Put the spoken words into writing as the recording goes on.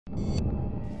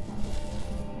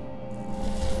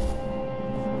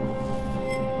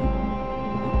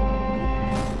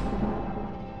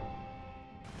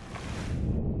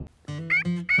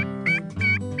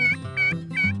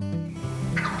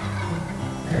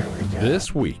There we go.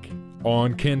 This week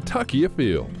on Kentucky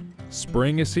Afield.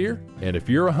 Spring is here, and if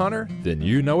you're a hunter, then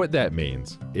you know what that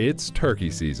means. It's turkey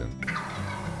season.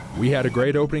 We had a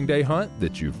great opening day hunt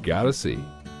that you've got to see.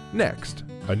 Next,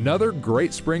 another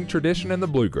great spring tradition in the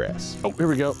bluegrass. Oh, here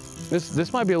we go.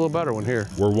 This might be a little better one here.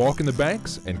 We're walking the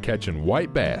banks and catching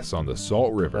white bass on the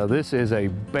Salt River. Now this is a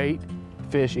bait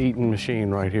fish eating machine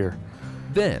right here.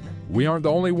 Then, we aren't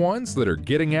the only ones that are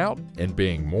getting out and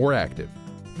being more active.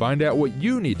 Find out what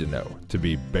you need to know to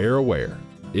be bear aware.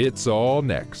 It's all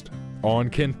next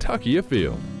on Kentucky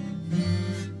Afield.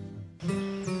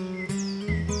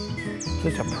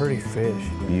 Such a pretty fish.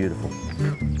 Beautiful.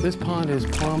 This pond is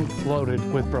plumb loaded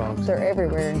with frogs. They're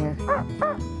everywhere in here.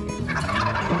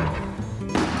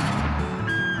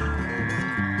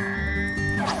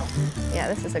 Yeah,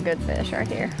 this is a good fish right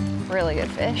here. Really good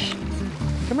fish.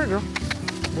 Come here, girl.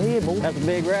 Yeah, boy. That's a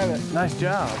big rabbit. Nice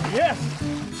job. Yes!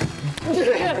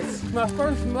 Yes! My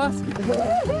first muskie.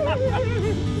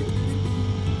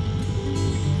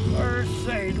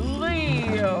 Mercy,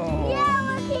 Leo.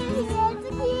 Yeah, look at it. It's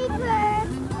a keeper.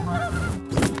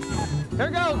 Here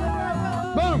it goes.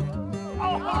 Boom.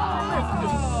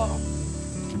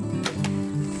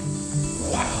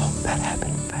 Wow, that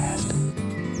happened fast.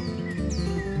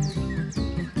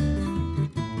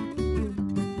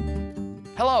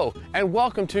 Hello, and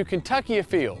welcome to Kentucky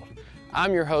Afield.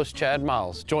 I'm your host, Chad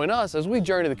Miles. Join us as we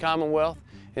journey the Commonwealth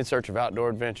in search of outdoor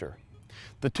adventure.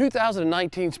 The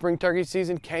 2019 spring turkey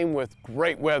season came with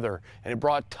great weather, and it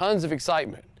brought tons of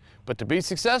excitement. But to be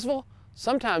successful,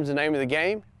 sometimes the name of the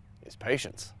game is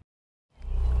patience.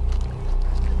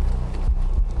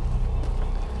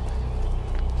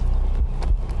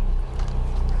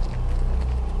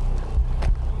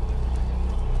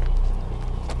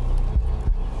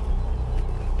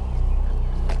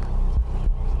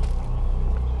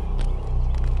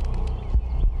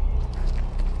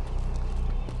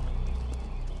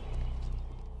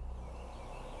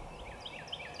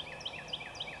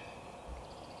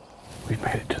 We've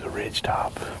made it to the ridge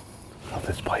top of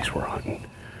this place we're hunting.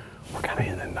 We're kind of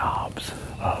in the knobs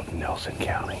of Nelson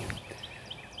County.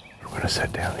 We're going to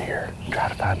sit down here and try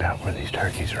to find out where these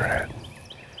turkeys are at.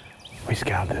 We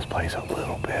scouted this place a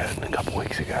little bit a couple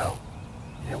weeks ago.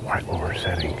 And right where we're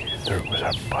sitting, there was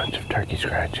a bunch of turkey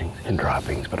scratchings and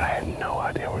droppings, but I had no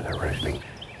idea where they're roosting.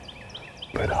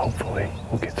 But hopefully,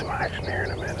 we'll get some action here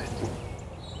in a minute.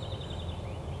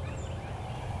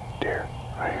 Deer,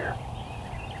 right here.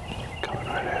 Coming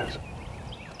right at us.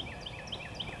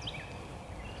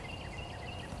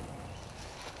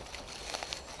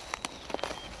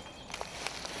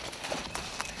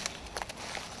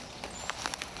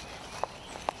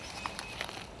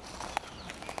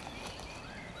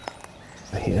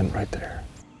 The hen right there.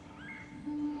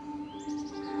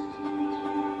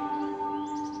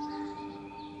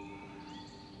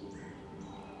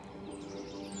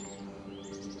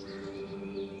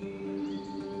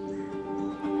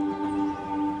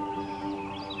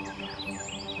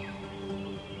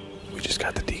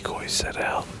 Got the decoys set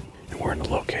out, and we're in a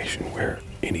location where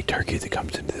any turkey that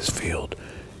comes into this field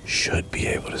should be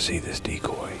able to see this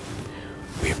decoy.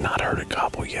 We have not heard a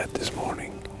gobble yet this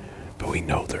morning, but we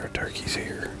know there are turkeys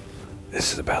here.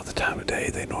 This is about the time of day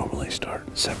they normally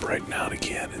start separating out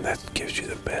again, and that gives you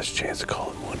the best chance of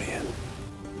calling one in.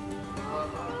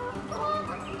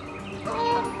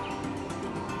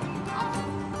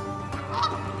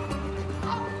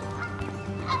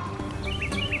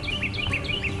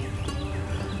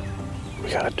 We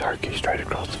got a turkey straight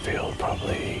across the field,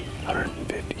 probably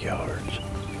 150 yards.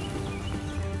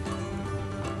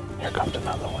 Here comes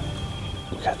another one.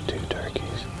 We got two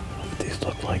turkeys. These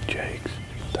look like jakes.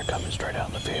 They're coming straight out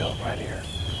in the field right here.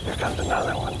 Here comes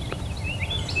another one.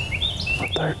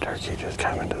 A third turkey just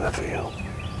came into the field.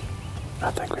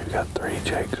 I think we've got three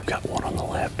jakes. We've got one on the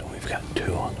left and we've got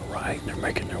two on the right. They're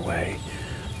making their way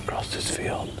across this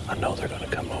field. I know they're gonna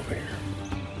come over here.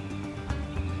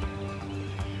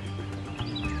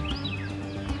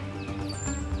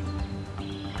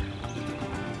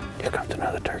 Here comes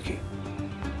another turkey.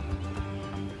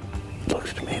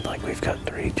 Looks to me like we've got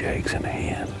three jakes in a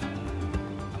hen.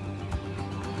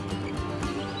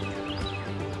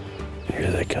 Here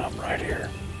they come, right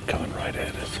here, coming right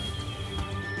at us.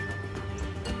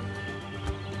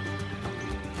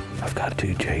 I've got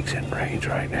two jakes in range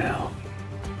right now.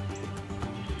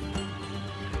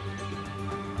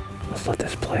 Let's let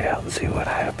this play out and see what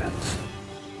happens.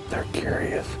 They're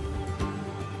curious.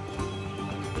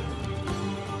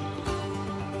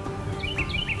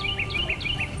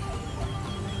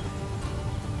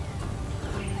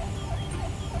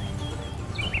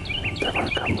 They're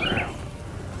gonna come around.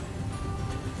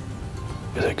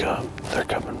 Here they come. them. They're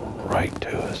coming right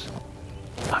to us.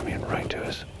 I mean, right to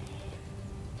us.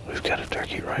 We've got a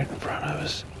turkey right in front of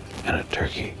us and a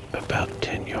turkey about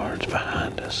 10 yards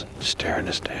behind us, staring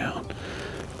us down.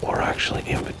 We're actually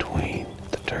in between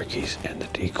the turkeys and the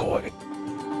decoy.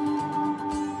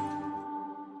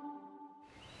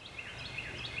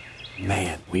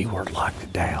 Man, we were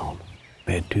locked down.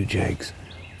 We had 2 jakes,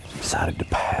 decided to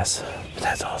pass. But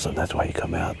that's awesome. That's why you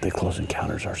come out. The close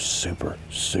encounters are super,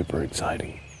 super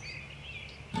exciting.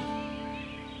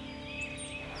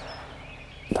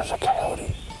 There's a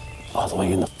coyote all the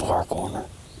way in the far corner.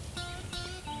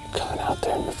 Coming out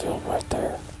there in the field right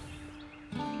there.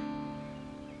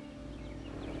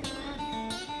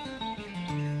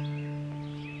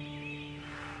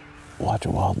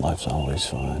 Watching wildlife's always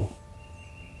fun.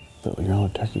 But when you're on a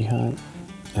turkey hunt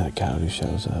and a coyote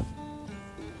shows up,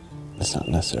 it's not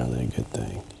necessarily a good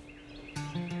thing.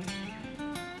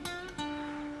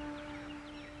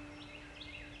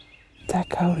 That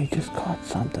coyote just caught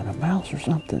something, a mouse or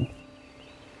something.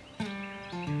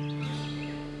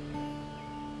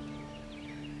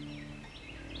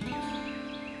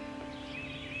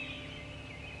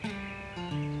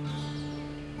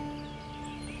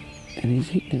 And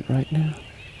he's eating it right now.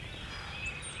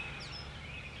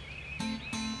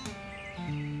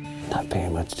 Not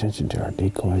paying much attention to our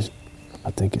decoys.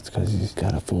 I think it's because he's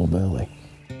got a full belly.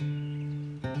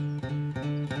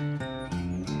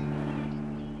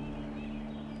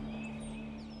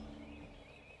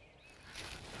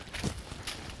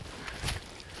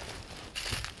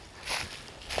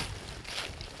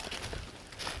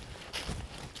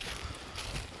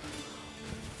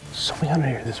 So we hunted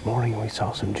here this morning and we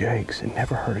saw some jakes and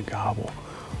never heard a gobble.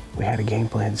 We had a game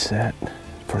plan set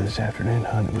for this afternoon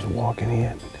hunt. It was walking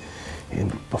in. And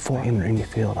before I enter any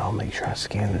field, I'll make sure I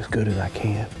scan it as good as I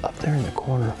can. Up there in the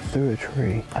corner, through a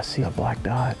tree, I see a black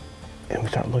dot, and we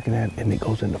start looking at it, and it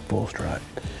goes into full strut.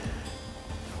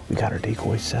 We got our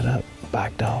decoys set up,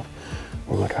 backed off.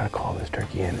 We're gonna try to call this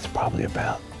turkey in. It's probably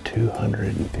about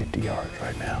 250 yards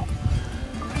right now.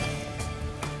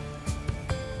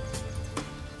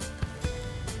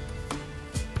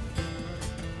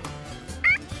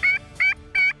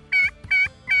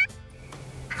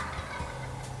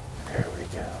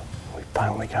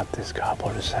 Finally got this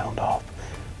gobbler to sound off.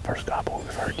 First gobbler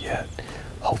we've heard yet.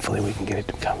 Hopefully we can get it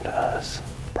to come to us.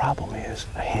 Problem is,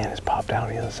 a hen has popped out on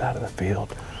the other side of the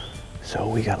field, so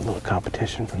we got a little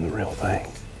competition from the real thing.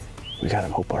 We gotta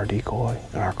hope our decoy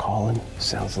and our calling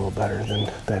sounds a little better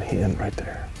than that hen right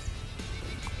there.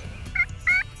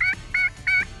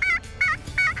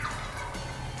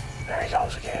 There he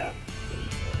goes again.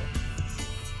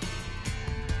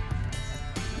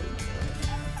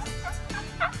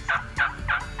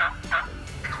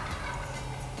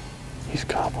 He's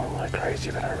gobbling like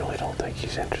crazy, but I really don't think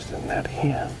he's interested in that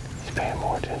hen. He's paying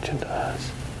more attention to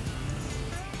us.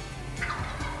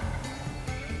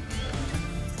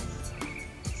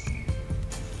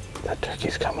 That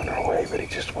turkey's coming our way, but he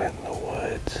just went in the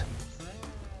woods.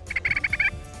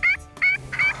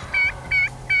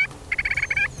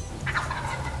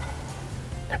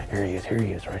 Here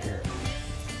he is, right here.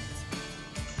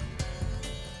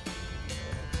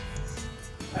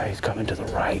 Now he's coming to the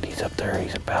right. He's up there.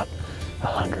 He's about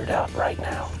 100 out right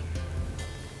now.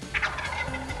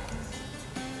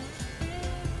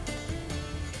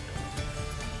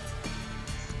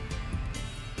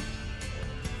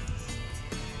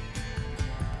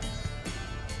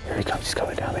 Here he comes. He's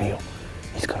coming down the hill.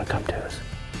 He's going to come to us.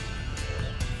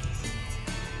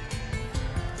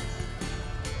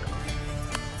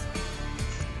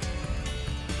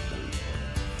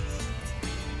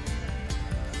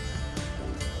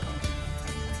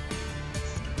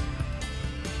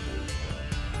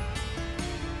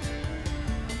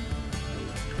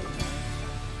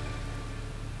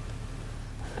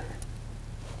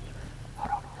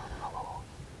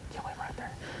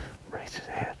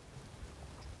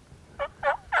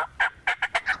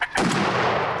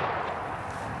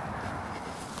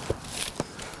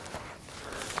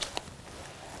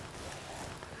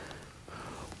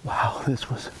 Wow, this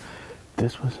was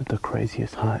the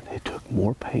craziest hunt. It took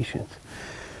more patience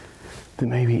than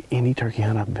maybe any turkey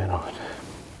hunt I've been on.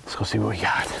 Let's go see what we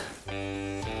got.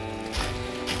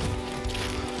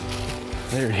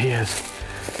 There he is.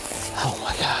 Oh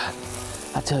my God.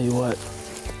 I tell you what,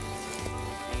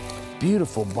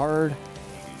 beautiful bird.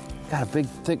 Got a big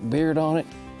thick beard on it.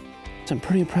 Some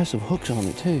pretty impressive hooks on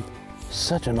it too.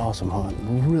 Such an awesome hunt.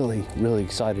 Really, really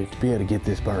excited to be able to get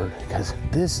this bird, because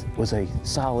this was a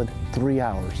solid 3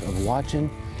 hours of watching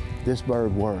this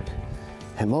bird work.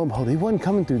 And lo and behold, he wasn't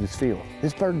coming through this field.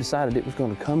 This bird decided it was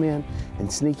going to come in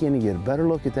and sneak in and get a better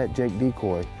look at that Jake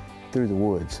decoy through the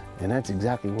woods, and that's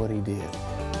exactly what he did.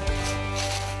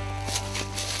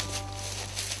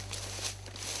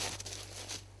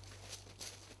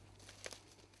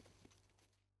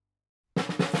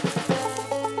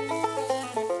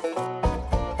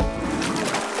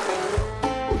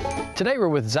 Today we're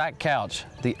with Zach Couch,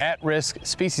 the at-risk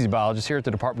species biologist here at the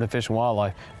Department of Fish and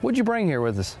Wildlife. What'd you bring here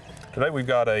with us? Today we've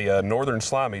got a northern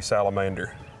slimy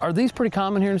salamander. Are these pretty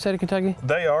common here in the state of Kentucky?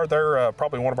 They are. They're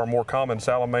probably one of our more common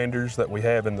salamanders that we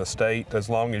have in the state, as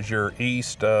long as you're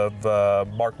east of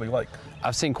Barkley Lake.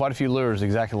 I've seen quite a few lures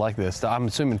exactly like this. I'm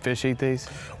assuming fish eat these?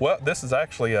 Well, this is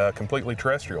actually a completely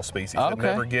terrestrial species. Okay. It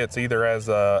never gets either as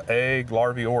an egg,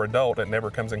 larvae, or adult. It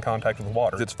never comes in contact with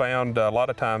water. It's found a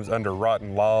lot of times under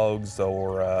rotten logs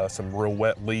or some real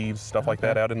wet leaves, stuff like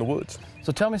that out in the woods.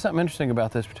 So tell me something interesting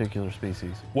about this particular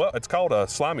species. Well, it's called a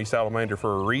slimy salamander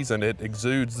for a reason. It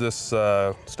exudes this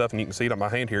stuff, and you can see it on my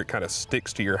hand here. It kind of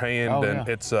sticks to your hand, and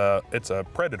it's a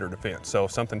predator defense. So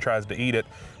if something tries to eat it,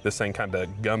 this thing kind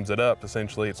of gums it up.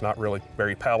 Essentially, it's not really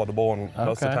very palatable, and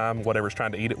most of the time, whatever's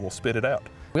trying to eat it will spit it out.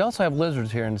 We also have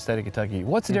lizards here in the state of Kentucky.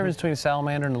 What's the difference between a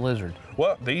salamander and a lizard?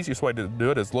 Well, the easiest way to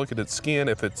do it is look at its skin.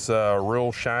 If it's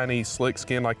real shiny, slick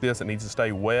skin like this, it needs to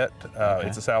stay wet.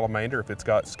 It's a salamander. If it's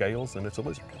got scales, then it's a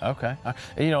lizard. Okay.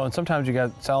 You know, and sometimes you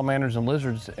got salamanders and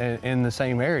lizards in the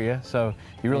same area, so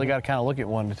you really got to kind of look at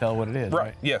one to tell what it is,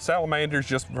 right? Yeah, salamanders,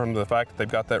 just from the fact that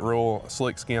they've got that real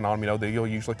slick skin on them, you'll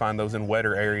usually find those in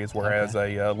wetter areas, whereas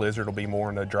a lizard will be more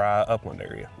in a dry upland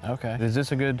area. Okay. Is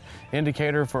this a good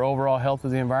indicator for overall health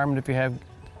of the environment if you have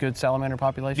good salamander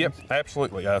populations? Yep,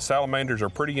 absolutely. Salamanders are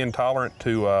pretty intolerant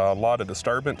to a lot of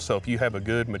disturbance, so if you have a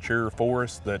good mature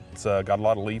forest that's got a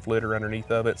lot of leaf litter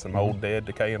underneath of it, some old dead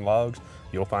decaying logs,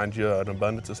 you'll find you an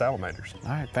abundance of salamanders. All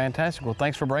right, fantastic. Well,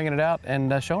 thanks for bringing it out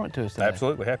and showing it to us today.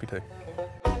 Absolutely, happy to.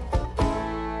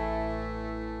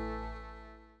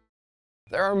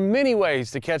 There are many ways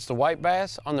to catch the white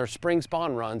bass on their spring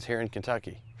spawn runs here in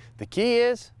Kentucky. The key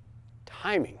is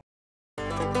timing.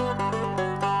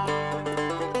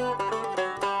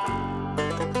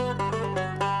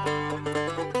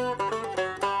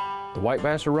 The white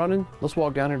bass are running. Let's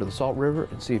walk down into the Salt River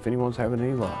and see if anyone's having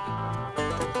any luck.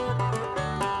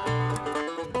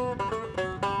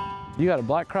 You got a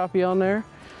black crappie on there,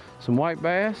 some white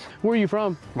bass. Where are you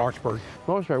from? Lawrenceburg.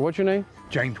 Lawrenceburg. What's your name?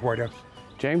 James Whitehouse.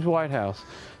 James Whitehouse.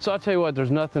 So I'll tell you what,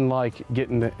 there's nothing like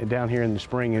getting down here in the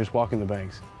spring and just walking the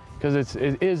banks, because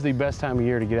it is the best time of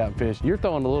year to get out and fish. You're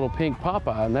throwing a little pink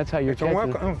Popeye, and that's how you're catching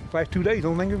it. Last 2 days,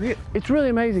 only thing I've hit. It's really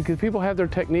amazing because people have their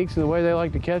techniques and the way they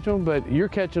like to catch them, but you're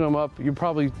catching them up, you're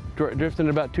probably drifting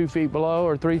about 2 feet below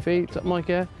or 3 feet, something like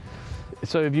that.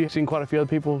 So have you seen quite a few other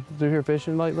people through here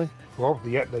fishing lately? Well,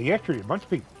 yesterday, a bunch of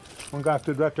people. One guy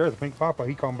stood right there, the pink Popeye,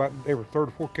 he called about every third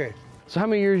or fourth cast. So how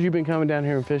many years you been coming down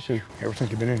here and fishing? Ever since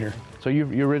you've been in here. So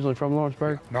you're originally from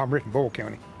Lawrenceburg? No, I'm written in Boyle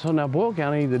County. So now Boyle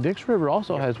County, the Dix River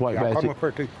also has white bass. I'm up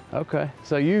there too. Okay,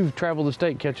 so you've traveled the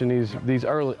state catching these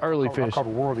early fish. I caught a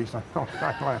world of these things.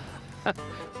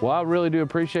 Well, I really do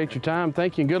appreciate your time.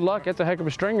 Thank you and good luck. That's a heck of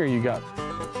a stringer you got.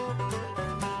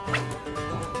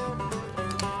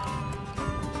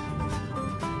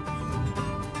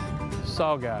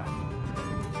 Saw guy.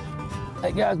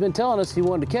 That guy's been telling us he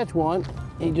wanted to catch one.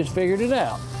 He just figured it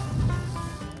out.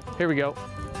 Here we go.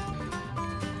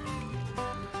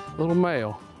 Little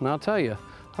male. And I'll tell you,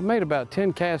 I made about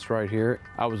 10 casts right here.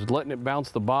 I was letting it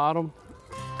bounce the bottom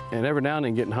and every now and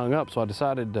then getting hung up, so I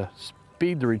decided to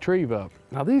speed the retrieve up.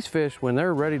 Now these fish, when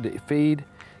they're ready to feed,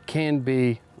 can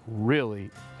be really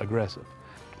aggressive.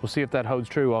 We'll see if that holds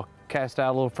true. I'll cast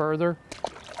out a little further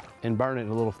and burn it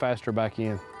a little faster back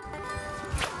in.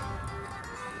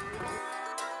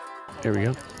 Here we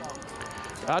go.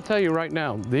 I'll tell you right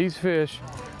now, these fish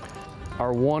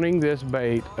are wanting this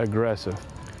bait aggressive.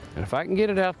 And if I can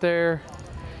get it out there,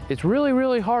 it's really,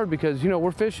 really hard because, you know,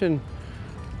 we're fishing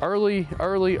early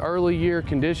year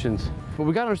conditions. But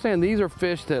we gotta understand, these are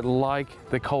fish that like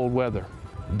the cold weather.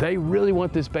 They really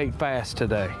want this bait fast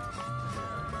today.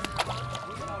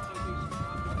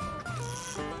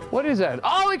 What is that?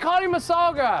 Oh, he caught him a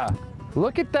saw guy.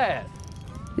 Look at that.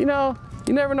 You know,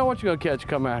 you never know what you're gonna catch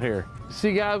come out here.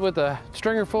 See guys with a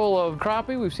stringer full of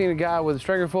crappie. We've seen a guy with a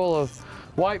stringer full of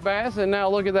white bass, and now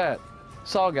look at that,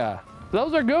 saw guy.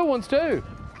 Those are good ones too.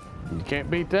 You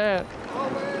can't beat that. Oh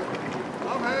man,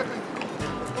 I'm happy.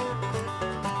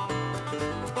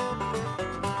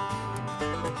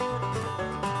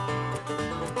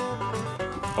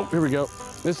 Oh, here we go.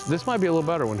 This might be a little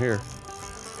better one here.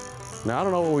 Now I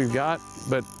don't know what we've got,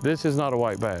 but this is not a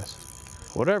white bass.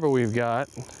 Whatever we've got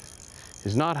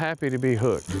is not happy to be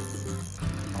hooked.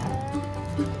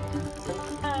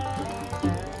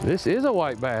 This is a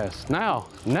white bass. Now.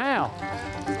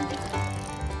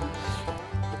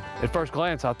 At first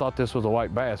glance, I thought this was a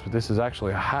white bass, but this is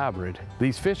actually a hybrid.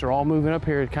 These fish are all moving up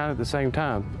here kind of at the same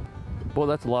time. Boy,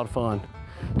 that's a lot of fun.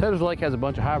 Taylor's Lake has a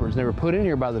bunch of hybrids. They were put in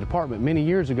here by the department many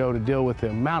years ago to deal with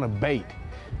the amount of bait,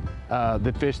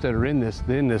 the fish that are in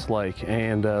this lake.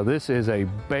 And this is a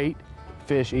bait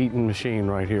fish eating machine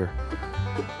right here.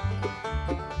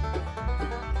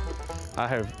 I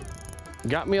have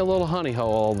got me a little honey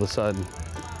hole all of a sudden.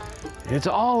 It's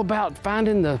all about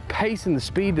finding the pace and the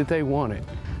speed that they want it.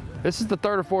 This is the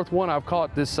third or fourth one I've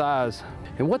caught this size.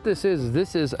 And what this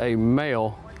is a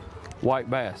male white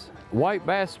bass. White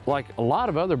bass, like a lot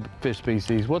of other fish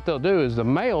species, what they'll do is the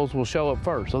males will show up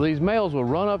first. So these males will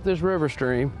run up this river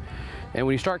stream, and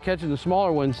when you start catching the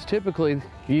smaller ones, typically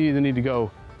you either need to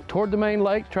go toward the main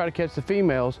lake, try to catch the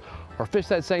females, or fish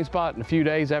that same spot in a few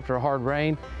days after a hard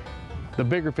rain. The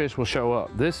bigger fish will show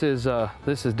up. This is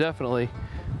definitely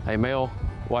a male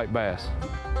white bass.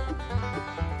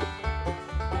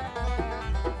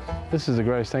 This is the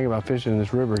greatest thing about fishing in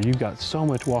this river. You've got so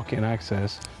much walk-in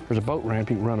access. There's a boat ramp,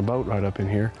 you can run a boat right up in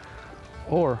here.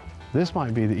 Or this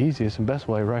might be the easiest and best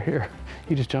way right here.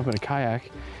 You just jump in a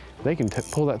kayak. They can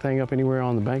pull that thing up anywhere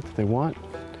on the bank that they want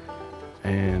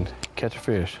and catch a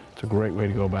fish. It's a great way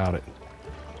to go about it.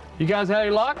 You guys had any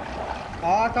luck?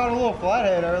 I caught a little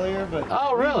flathead earlier, but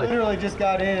oh, really? We literally just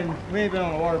got in. We ain't been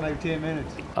on the water maybe 10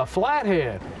 minutes. A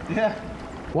flathead? Yeah.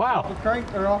 Wow. Off the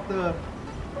crank or off the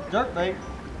jerkbait.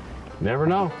 Never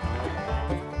know.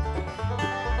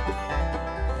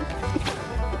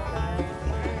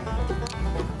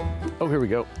 Oh, here we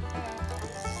go.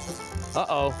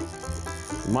 Uh-oh.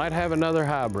 Might have another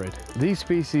hybrid. These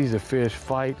species of fish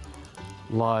fight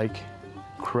like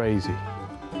crazy.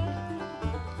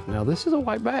 Now this is a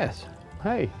white bass.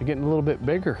 Hey, you're getting a little bit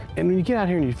bigger. And when you get out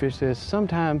here and you fish this,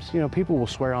 sometimes, people will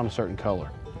swear on a certain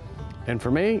color. And for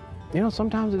me,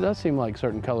 sometimes it does seem like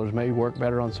certain colors maybe work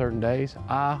better on certain days.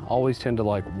 I always tend to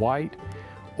like white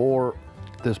or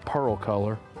this pearl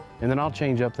color, and then I'll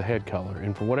change up the head color.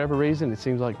 And for whatever reason, it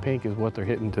seems like pink is what they're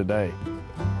hitting today.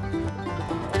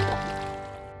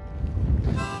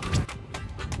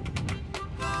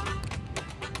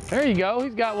 There you go,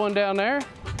 he's got one down there.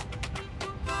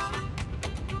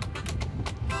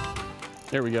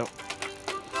 There we go.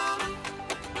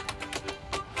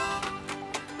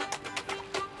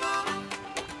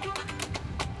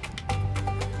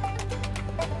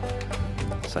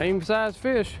 Same size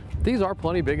fish. These are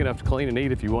plenty big enough to clean and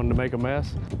eat if you wanted to make a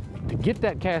mess. To get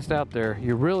that cast out there,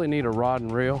 you really need a rod and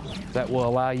reel that will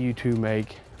allow you to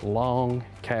make long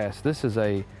casts. This is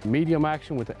a medium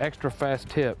action with an extra fast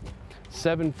tip,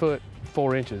 7 foot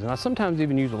 4 inches. And I sometimes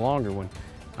even use a longer one.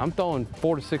 I'm throwing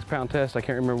 4 to 6 pound test. I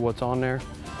can't remember what's on there,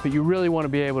 but you really want to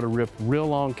be able to rip real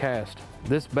long cast.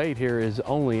 This bait here is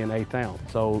only an 1/8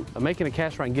 ounce. So making a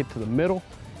cast right and get to the middle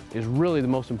is really the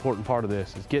most important part of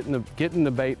this, is getting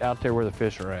the bait out there where the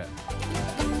fish are at.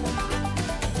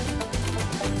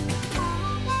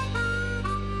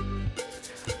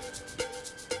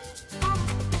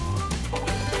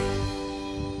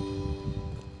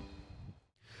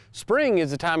 Spring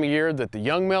is the time of year that the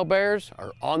young male bears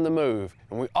are on the move,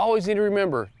 and we always need to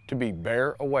remember to be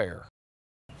bear aware.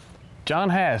 John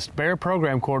Hast, Bear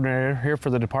Program Coordinator here for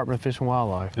the Department of Fish and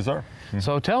Wildlife. Yes, sir.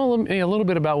 So tell me a little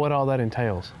bit about what all that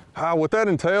entails. What that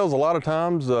entails, a lot of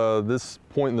times, this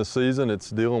point in the season, it's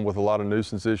dealing with a lot of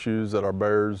nuisance issues that our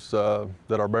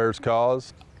bears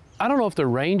cause. I don't know if the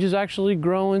range is actually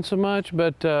growing so much,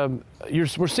 but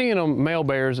we're seeing them male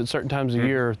bears at certain times of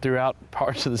year throughout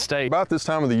parts of the state. About this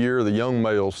time of the year, the young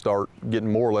males start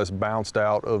getting more or less bounced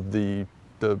out of the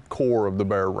core of the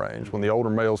bear range. When the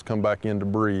older males come back in to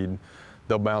breed,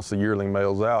 they'll bounce the yearling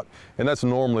males out. And that's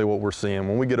normally what we're seeing.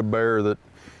 When we get a bear that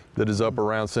is up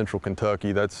around central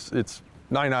Kentucky, it's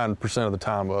 99% of the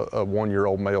time a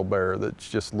 1-year-old male bear that's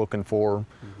just looking for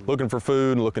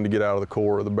food and looking to get out of the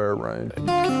core of the bear range.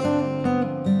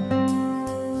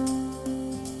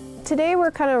 Today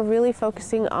we're kind of really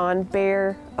focusing on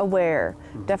bear aware,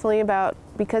 definitely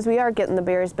because we are getting the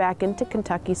bears back into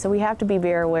Kentucky, so we have to be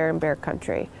bear aware in bear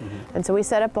country. And so we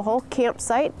set up a whole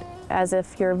campsite as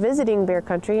if you're visiting bear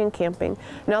country and camping.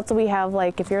 And also we have,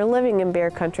 like, if you're living in bear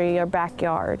country, your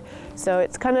backyard. So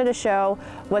it's kind of to show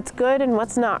what's good and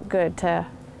what's not good to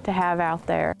have out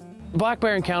there. Black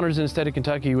bear encounters in the state of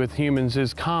Kentucky with humans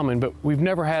is common, but we've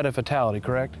never had a fatality,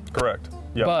 correct? Correct.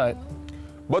 Yep.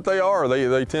 But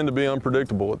they tend to be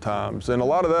unpredictable at times. And a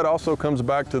lot of that also comes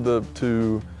back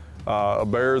to a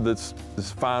bear that's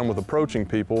fine with approaching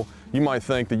people. You might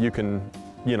think that you can,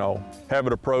 have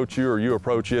it approach you or you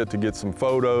approach it to get some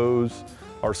photos,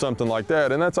 or something like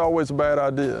that, and that's always a bad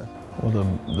idea. Well,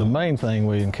 the main thing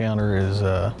we encounter is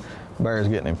bears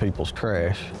getting in people's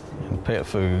trash and pet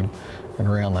food and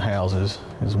around the houses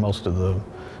is most of the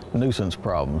nuisance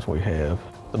problems we have.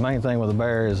 The main thing with a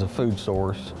bear is a food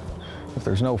source. If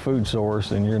there's no food source,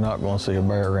 then you're not going to see a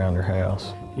bear around your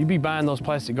house. You'd be buying those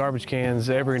plastic garbage cans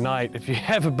every night if you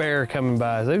have a bear coming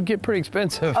by. They would get pretty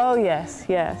expensive. Oh yes,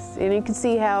 yes. And you can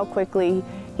see how quickly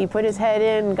he put his head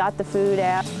in and got the food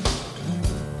out.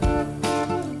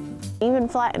 Even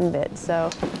flattened it, so.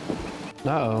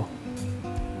 Uh-oh.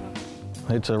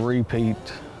 It's a repeat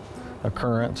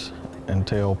occurrence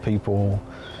until people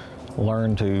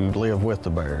learn to live with the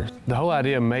bears. The whole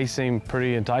idea may seem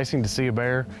pretty enticing to see a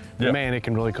bear, but man, it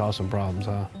can really cause some problems,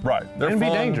 huh? Right. They're and fun.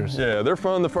 Be dangerous. Yeah, they're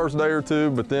fun the first day or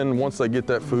two, but then once they get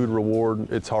that food reward,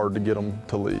 it's hard to get them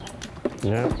to leave.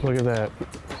 Yeah, look at that.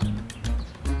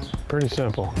 Pretty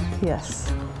simple.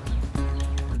 Yes.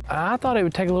 I thought it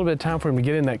would take a little bit of time for him to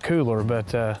get in that cooler,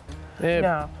 but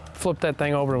No. flipped that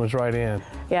thing over and was right in.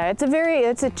 Yeah,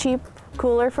 it's a cheap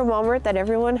cooler from Walmart that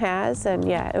everyone has, and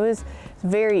yeah, it was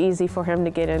very easy for him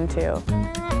to get into.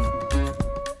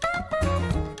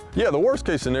 Yeah, the worst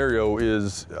case scenario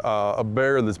is a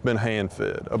bear that's been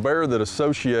hand-fed, a bear that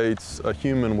associates a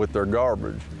human with their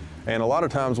garbage. And a lot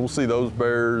of times we'll see those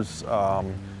bears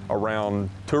around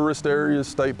tourist areas,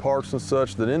 state parks and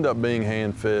such, that end up being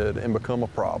hand-fed and become a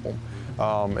problem.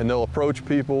 And they'll approach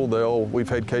people. We've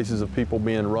had cases of people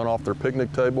being run off their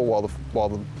picnic table while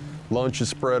the lunch is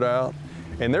spread out.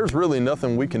 And there's really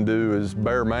nothing we can do as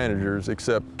bear managers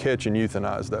except catch and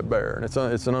euthanize that bear. And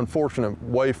it's an unfortunate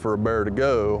way for a bear to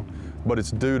go, but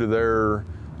it's due to their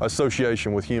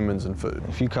association with humans and food.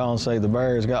 If you call and say the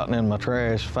bear has gotten in my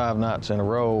trash 5 nights in a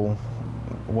row,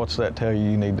 what's that tell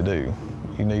you need to do?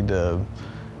 You need to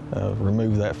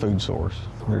remove that food source.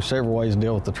 There's several ways to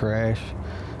deal with the trash.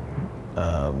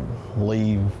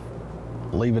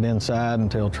 Leave it inside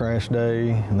until trash day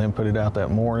and then put it out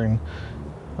that morning.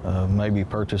 Maybe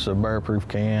purchase a bear-proof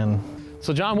can.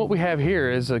 So John, what we have here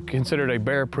is considered a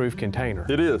bear-proof container.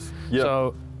 It is, yeah.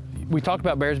 So we talked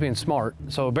about bears being smart.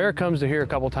 So a bear comes to here a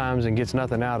couple times and gets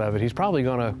nothing out of it. He's probably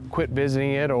gonna quit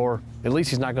visiting it, or at least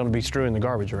he's not gonna be strewing the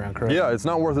garbage around, correct? Yeah, it's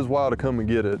not worth his while to come and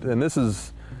get it. And this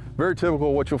is very typical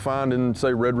of what you'll find in,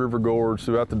 say, Red River Gorge,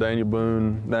 throughout the Daniel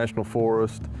Boone National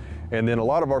Forest. And then a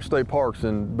lot of our state parks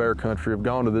in bear country have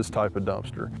gone to this type of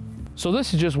dumpster. So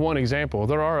this is just one example.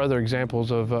 There are other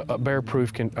examples of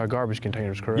bear-proof garbage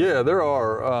containers, correct? Yeah, there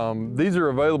are. These are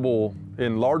available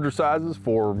in larger sizes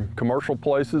for commercial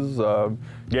places,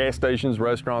 gas stations,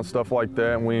 restaurants, stuff like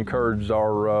that. And we encourage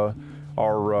our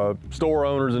store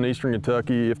owners in Eastern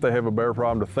Kentucky, if they have a bear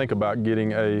problem, to think about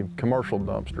getting a commercial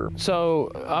dumpster.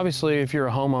 So obviously, if you're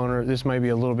a homeowner, this may be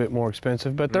a little bit more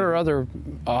expensive, but there are other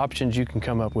options you can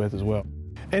come up with as well.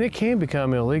 And it can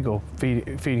become illegal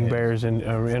feeding bears in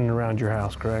and around your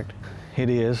house, correct? It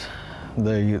is.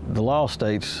 The law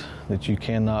states that you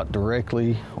cannot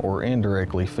directly or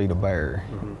indirectly feed a bear.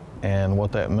 Mm-hmm. And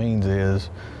what that means is,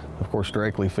 of course,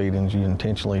 directly feeding is you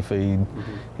intentionally feed.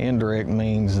 Mm-hmm. Indirect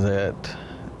means that,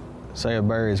 say a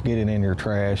bear is getting in your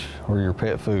trash or your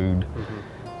pet food,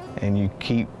 mm-hmm. and you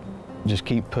just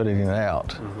keep putting it out,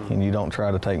 mm-hmm. and you don't try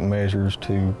to take measures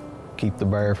to keep the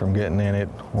bear from getting in it,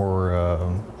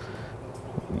 or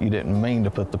you didn't mean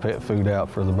to put the pet food out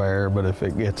for the bear, but if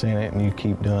it gets in it and you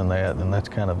keep doing that, then that's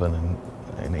kind of an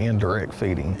indirect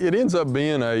feeding. It ends up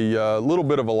being a little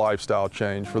bit of a lifestyle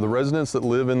change for the residents that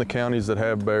live in the counties that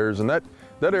have bears, and that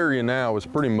area now is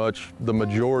pretty much the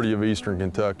majority of Eastern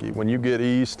Kentucky. When you get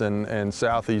east and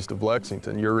southeast of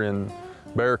Lexington, you're in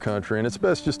bear country, and it's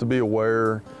best just to be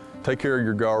aware. Take care of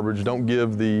your garbage. Don't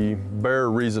give the bear a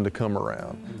reason to come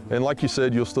around. And like you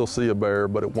said, you'll still see a bear,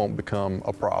 but it won't become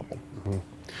a problem. Mm-hmm.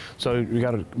 So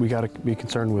we gotta be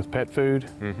concerned with pet food,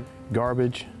 mm-hmm.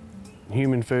 garbage,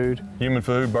 human food. Human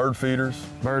food, bird feeders.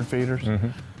 Bird feeders. Mm-hmm.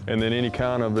 And then any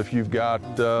kind of, if you've got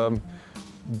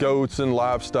goats and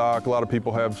livestock, a lot of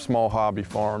people have small hobby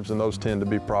farms, and those tend to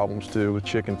be problems too, with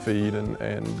chicken feed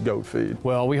and goat feed.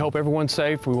 Well, we hope everyone's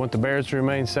safe. We want the bears to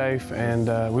remain safe, and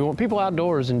we want people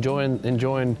outdoors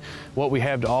enjoying what we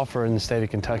have to offer in the state of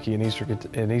Kentucky and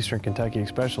Eastern Kentucky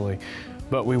especially.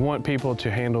 But we want people to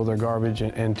handle their garbage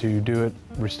and to do it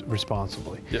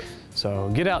responsibly. Yes. So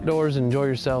get outdoors and enjoy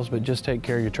yourselves, but just take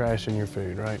care of your trash and your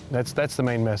food, right? That's the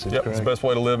main message, Yep, correct? it's the best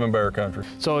way to live in bear country.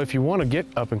 So if you want to get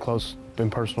up and close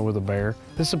and personal with a bear,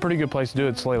 this is a pretty good place to do it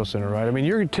at Slato Center, right? I mean,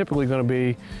 you're typically going to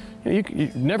be You're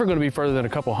never going to be further than a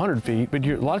couple hundred feet, but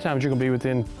a lot of times you're going to be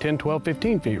within 10, 12,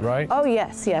 15 feet, right? Oh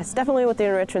yes, yes, definitely with the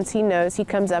enrichments. He knows, he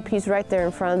comes up, he's right there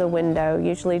in front of the window,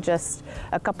 usually just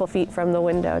a couple feet from the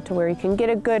window to where you can get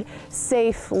a good,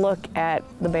 safe look at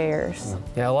the bears.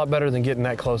 Yeah, a lot better than getting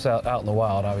that close out in the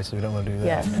wild. Obviously, we don't want to do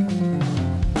that.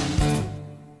 Yes.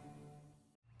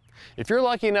 If you're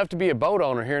lucky enough to be a boat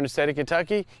owner here in the state of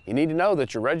Kentucky, you need to know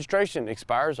that your registration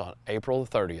expires on April the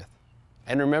 30th.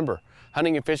 And remember,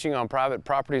 hunting and fishing on private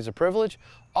property is a privilege.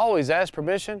 Always ask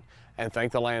permission and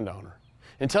thank the landowner.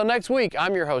 Until next week,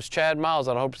 I'm your host, Chad Miles,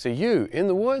 and I hope to see you in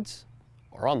the woods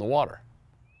or on the water.